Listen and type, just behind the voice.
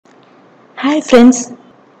Hi friends,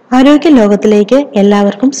 ആരോഗ്യ ലോകത്തിലേക്ക്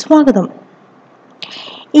എല്ലാവർക്കും സ്വാഗതം.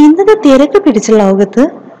 ഇന്നത്തെ തിരക്ക് പിടിച്ച ലോകത്ത്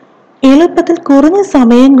എളുപ്പത്തിൽ കുറഞ്ഞ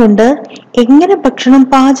സമയം കൊണ്ട് എങ്ങനെ ഭക്ഷണം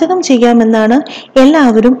പാചകം ചെയ്യാമെന്നാണ്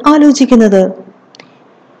എല്ലാവരും ആലോചിക്കുന്നത്.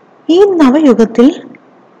 ഈ നവയുഗത്തിൽ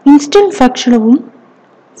ഇൻസ്റ്റന്റ് ഭക്ഷണവും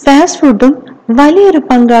ഫാസ്റ്റ് ഫുഡും വലിയൊരു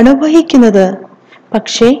പങ്കാണ് വഹിക്കുന്നത്.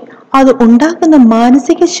 പക്ഷേ അത് ഉണ്ടാക്കുന്ന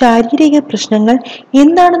മാനസിക ശാരീരിക പ്രശ്നങ്ങൾ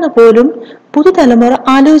എന്താണെന്ന് പോലും പുതുതലമുറ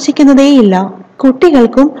ആലോചിക്കുന്നതേയില്ല.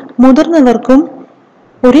 കുട്ടികൾക്കും മുതിർന്നവർക്കും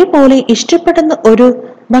ഒരേപോലെ ഇഷ്ടപ്പെടുന്ന ഒരു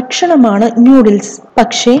ഭക്ഷണമാണ് ന്യൂഡിൽസ്.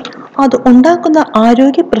 പക്ഷേ അത് ഉണ്ടാക്കുന്ന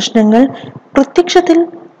ആരോഗ്യ പ്രശ്നങ്ങൾ പ്രത്യക്ഷത്തിൽ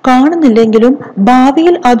കാണുന്നില്ലെങ്കിലും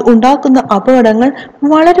ഭാവിയിൽ അത് ഉണ്ടാക്കുന്ന അപകടങ്ങൾ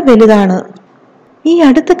വളരെ വലുതാണ്. ഈ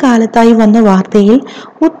അടുത്ത കാലത്തായി വന്ന വാർത്തയിൽ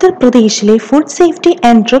ഉത്തർപ്രദേശിലെ food safety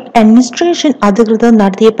and drug administration അധികൃതർ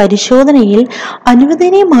നടത്തിയ പരിശോധനയിൽ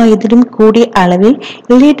അനുവദനീയമായതിലും കൂടിയ അളവിൽ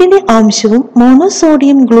ലെഡിന്റെ അംശവും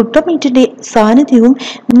മോണോസോഡിയം ഗ്ലൂട്ടമേറ്റിന്റെ സാന്നിധ്യവും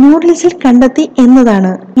ന്യൂഡിൽസിൽ കണ്ടെത്തി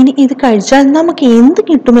എന്നതാണ്. ഇനി ഇത് കഴിച്ചാൽ നമുക്ക് എന്ത്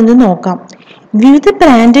കിട്ടുമെന്ന് നോക്കാം. വിവിധ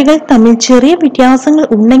ബ്രാൻഡുകൾ തമ്മിൽ ചെറിയ വ്യത്യാസങ്ങൾ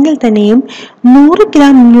ഉണ്ടെങ്കിൽ തന്നെയും 100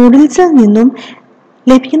 ഗ്രാം ന്യൂഡിൽസിൽ നിന്നും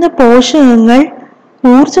ലഭിക്കുന്ന പോഷകങ്ങൾ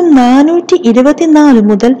ഊർജം 424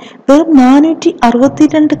 മുതൽ വെറും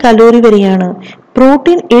 462 കലോറി വരെയാണ്.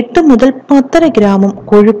 പ്രോട്ടീൻ 8 മുതൽ 10 ഗ്രാമും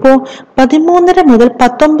കൊഴുപ്പോ 13 മുതൽ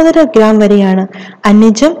 19 ഗ്രാം വരെയാണ്.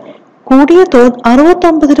 അന്നജം കൂടിയ തോത്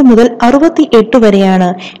 69 മുതൽ 68 വരെയാണ്.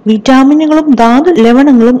 വിറ്റാമിനുകളും ധാതു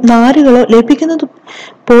ലവണങ്ങളും നാരുകളോ ലഭിക്കുന്നത്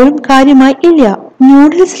പോലും കാര്യമായി ഇല്ല.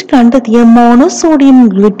 ന്യൂഡിൽസിൽ കണ്ടെത്തിയ മോണോസോഡിയം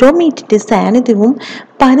ഗ്ലൂട്ടമേറ്റിന്റെ സാന്നിധ്യവും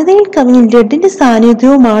പരിധിയിൽ കവിഞ്ഞ ലെഡിന്റെ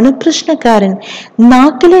സാന്നിധ്യവുമാണ് പ്രശ്നക്കാരൻ.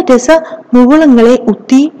 നാക്കിലെ രസമുകുളങ്ങളെ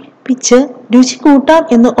ഉദ്ദീപിച്ച് രുചി കൂട്ടാം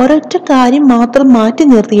എന്ന് ഒരൊറ്റ കാര്യം മാത്രം മാറ്റി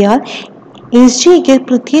നിർത്തിയാൽ SGക്ക്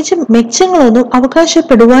പ്രത്യേകിച്ച് മെച്ചങ്ങളൊന്നും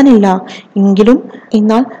അവകാശപ്പെടുവാനില്ല.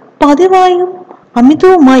 എന്നാൽ പതിവായും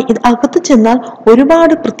അമിതവുമായി ഇത് അകത്തു ചെന്നാൽ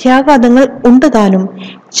ഒരുപാട് പ്രത്യാഘാതങ്ങൾ ഉണ്ടതാനും.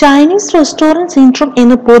 ചൈനീസ് റെസ്റ്റോറന്റ് സിൻഡ്രോം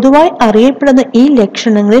എന്ന് പൊതുവായി അറിയപ്പെടുന്ന ഈ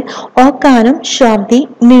ലക്ഷണങ്ങളിൽ ഓക്കാനം, ഛർദി,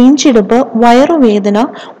 നെഞ്ചിടിപ്പ്, വയറുവേദന,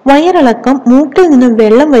 വയറിളക്കം, മൂക്കിൽ നിന്ന്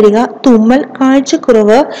വെള്ളം വരിക, തുമ്മൽ,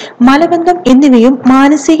 കാഴ്ചക്കുറവ്, മലബന്ധം എന്നിവയും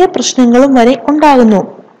മാനസിക പ്രശ്നങ്ങളും വരെ ഉണ്ടാകുന്നു.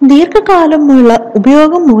 ദീർഘകാലമുള്ള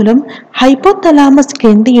ഉപയോഗം മൂലം ഹൈപ്പോതലാമസ്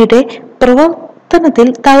ഗ്രന്ഥിയുടെ പ്രവർത്തനത്തിൽ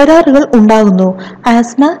തകരാറുകൾ ഉണ്ടാകുന്നു.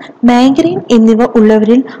 ആസ്മ, മൈഗ്രെയിൻ എന്നിവ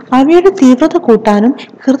ഉള്ളവരിൽ അവയുടെ തീവ്രത കൂട്ടാനും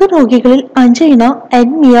ഹൃദ്രോഗികളിൽ അഞ്ചൈന,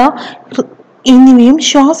 അനിമിയ എന്നിവയും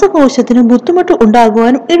ശ്വാസകോശത്തിന് ബുദ്ധിമുട്ട്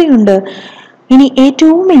ഉണ്ടാകുവാനും ഇടയുണ്ട്. ഇനി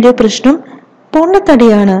ഏറ്റവും വലിയ പ്രശ്നം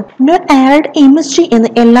പൊണ്ണത്തടിയാണ്. MSG എന്ന്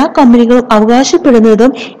എല്ലാ കമ്പനികളും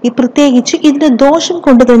അവകാശപ്പെടുന്നതും പ്രത്യേകിച്ച് ഇതിന്റെ ദോഷം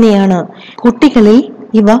കൊണ്ട് തന്നെയാണ്. കുട്ടികളിൽ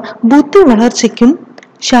ഇവ ബുദ്ധി വളർച്ചയ്ക്കും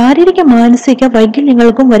ശാരീരിക മാനസിക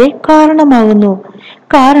വൈകല്യങ്ങൾക്കും വരെ കാരണമാകുന്നു.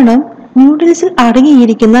 കാരണം ന്യൂഡിൽസിൽ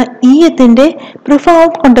അടങ്ങിയിരിക്കുന്ന ഈയത്തിന്റെ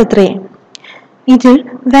പ്രഭാവം കൊണ്ടത്രേ. ഇതിൽ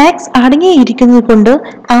വാക്സ് അടങ്ങിയിരിക്കുന്നത് കൊണ്ട്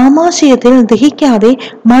ആമാശയത്തിൽ ദഹിക്കാതെ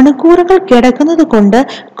മണിക്കൂറുകൾ കിടക്കുന്നത് കൊണ്ട്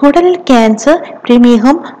കുടലിൽ ക്യാൻസർ,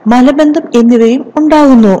 പ്രമേഹം, മലബന്ധം എന്നിവയും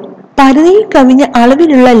ഉണ്ടാകുന്നു. പരിധിയിൽ കവിഞ്ഞ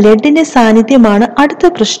അളവിലുള്ള ലെഡിന്റെ സാന്നിധ്യമാണ് അടുത്ത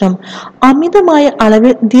പ്രശ്നം. അമിതമായ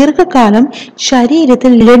അളവിൽ ദീർഘകാലം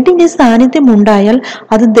ശരീരത്തിൽ ലെഡിന്റെ സാന്നിധ്യം ഉണ്ടായാൽ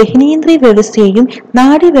അത് ദഹനേന്ദ്രിയ വ്യവസ്ഥയെയും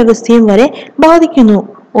നാഡീവ്യവസ്ഥയെയും വരെ ബാധിക്കുന്നു.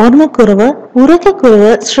 ഓർമ്മക്കുറവ്,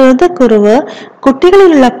 ഉറക്കക്കുറവ്, ശ്രദ്ധക്കുറവ്,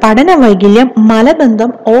 കുട്ടികളിലുള്ള പഠന വൈകല്യം,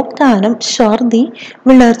 മലബന്ധം, ഓക്കാനം, ഛർദി,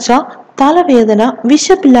 വിളർച്ച, തലവേദന,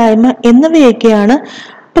 വിശപ്പില്ലായ്മ എന്നിവയൊക്കെയാണ്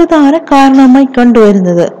പ്രധാന കാരണമായി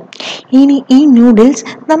കണ്ടുവരുന്നത്. ഇനി ഈ ന്യൂഡിൽസ്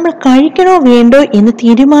നമ്മൾ കഴിക്കണോ വേണ്ടോ എന്ന്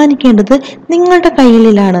തീരുമാനിക്കേണ്ടത് നിങ്ങളുടെ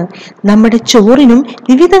കയ്യിലാണ്. നമ്മുടെ ചോറിനും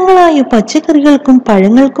വിവിധങ്ങളായ പച്ചക്കറികൾക്കും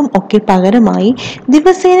പഴങ്ങൾക്കും ഒക്കെ പകരമായി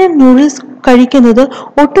ദിവസേന ന്യൂഡിൽസ് കഴിക്കുന്നത്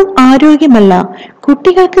ഒട്ടും ആരോഗ്യമല്ല.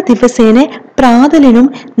 കുട്ടികൾക്ക് ദിവസേന പ്രാതലിനും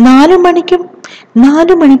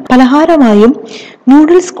 4 മണി പലഹാരമായും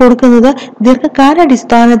ന്യൂഡിൽസ് കൊടുക്കുന്നത്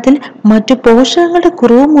ദീർഘകാലാടിസ്ഥാനത്തിൽ മറ്റു പോഷകങ്ങളുടെ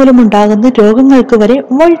കുറവ് മൂലമുണ്ടാകുന്ന രോഗങ്ങൾക്ക് വരെ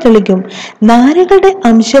വഴിതെളിക്കും. നാരുകളുടെ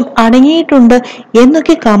അംശം അടങ്ങിയിട്ടുണ്ട്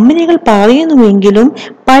എന്നൊക്കെ കമ്പനികൾ പറയുന്നുവെങ്കിലും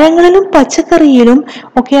പഴങ്ങളിലും പച്ചക്കറിയിലും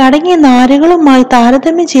ഒക്കെ അടങ്ങിയ നാരുകളുമായി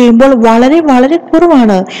താരതമ്യം ചെയ്യുമ്പോൾ വളരെ വളരെ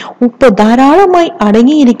കുറവാണ്. ഉപ്പ് ധാരാളമായി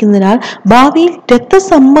അടങ്ങിയിരിക്കുന്നതിനാൽ ഭാവിയിൽ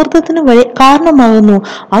രക്തസമ്മർദ്ദത്തിന് വരെ കാരണമാകുന്നു.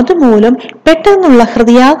 അതുമൂലം പെട്ടെന്നുള്ള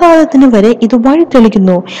ഹൃദയാഘാതത്തിന് വരെ ഇത്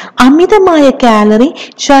വഴിതെളിക്കുന്നു. അമിതമായ കാലറി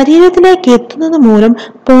ശരീരത്തിലേക്ക് എത്തുന്നത് മൂലം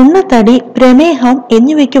പൊണ്ണത്തടി, പ്രമേഹം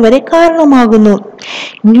എന്നിവയ്ക്ക് വരെ കാരണമാകുന്നു.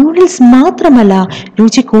 ന്യൂഡിൽസ് മാത്രമല്ല,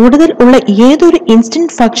 രുചി കൂടുതൽ ഉള്ള ഏതൊരു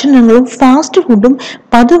ഇൻസ്റ്റന്റ് ഭക്ഷണങ്ങളും ഫാസ്റ്റ് ഫുഡും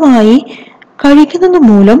പതിവായി കഴിക്കുന്നത്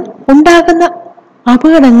മൂലം ഉണ്ടാകുന്ന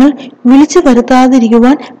അപകടങ്ങൾ വിളിച്ചു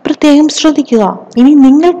വരുത്താതിരിക്കുവാൻ പ്രത്യേകം ശ്രദ്ധിക്കുക. ഇനി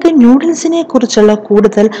നിങ്ങൾക്ക് ന്യൂഡിൽസിനെ കുറിച്ചുള്ള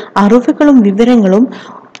കൂടുതൽ അറിവുകളും വിവരങ്ങളും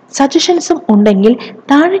സജഷൻസും ഉണ്ടെങ്കിൽ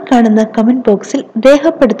താഴെ കാണുന്ന കമന്റ് ബോക്സിൽ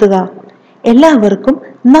രേഖപ്പെടുത്തുക. എല്ലാവർക്കും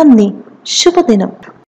നന്ദി. ശുഭദിനം.